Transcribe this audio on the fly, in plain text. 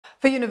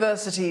For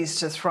universities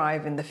to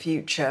thrive in the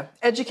future,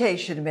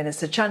 Education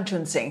Minister Chan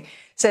Chun Sing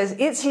says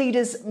its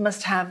leaders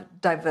must have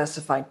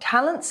diversified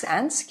talents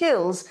and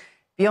skills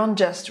beyond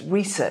just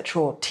research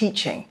or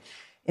teaching.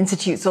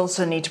 Institutes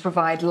also need to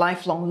provide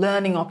lifelong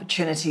learning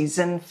opportunities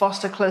and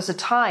foster closer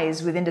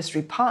ties with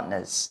industry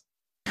partners.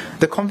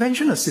 The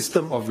conventional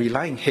system of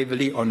relying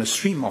heavily on a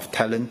stream of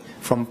talent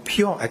from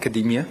pure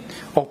academia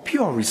or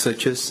pure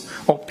researchers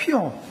or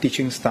pure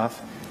teaching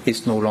staff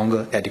is no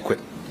longer adequate.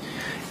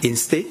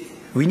 Instead,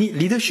 we need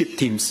leadership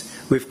teams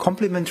with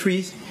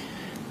complementary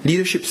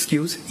leadership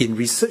skills in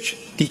research,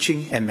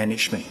 teaching, and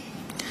management.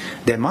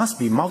 There must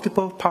be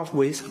multiple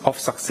pathways of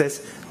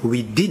success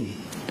within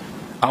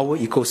our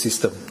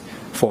ecosystem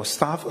for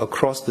staff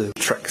across the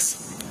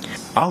tracks.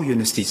 Our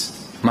universities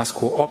must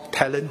co-opt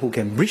talent who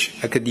can bridge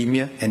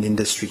academia and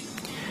industry,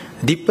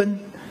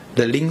 deepen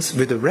the links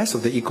with the rest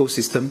of the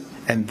ecosystem,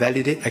 and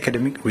validate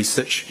academic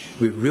research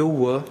with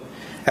real-world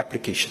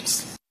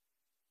applications.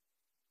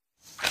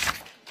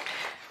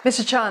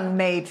 Mr. Chan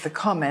made the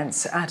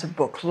comments at a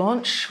book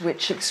launch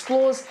which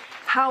explores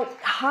how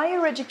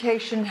higher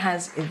education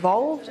has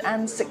evolved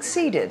and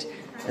succeeded,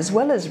 as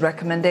well as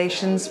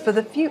recommendations for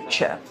the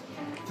future.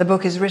 The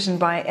book is written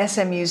by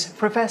SMU's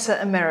Professor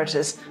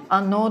Emeritus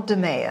Arnoud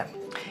Meyer.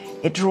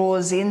 It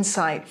draws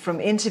insight from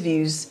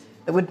interviews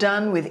that were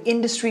done with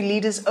industry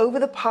leaders over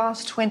the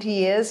past 20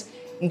 years,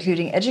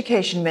 including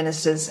education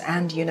ministers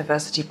and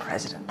university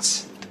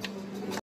presidents.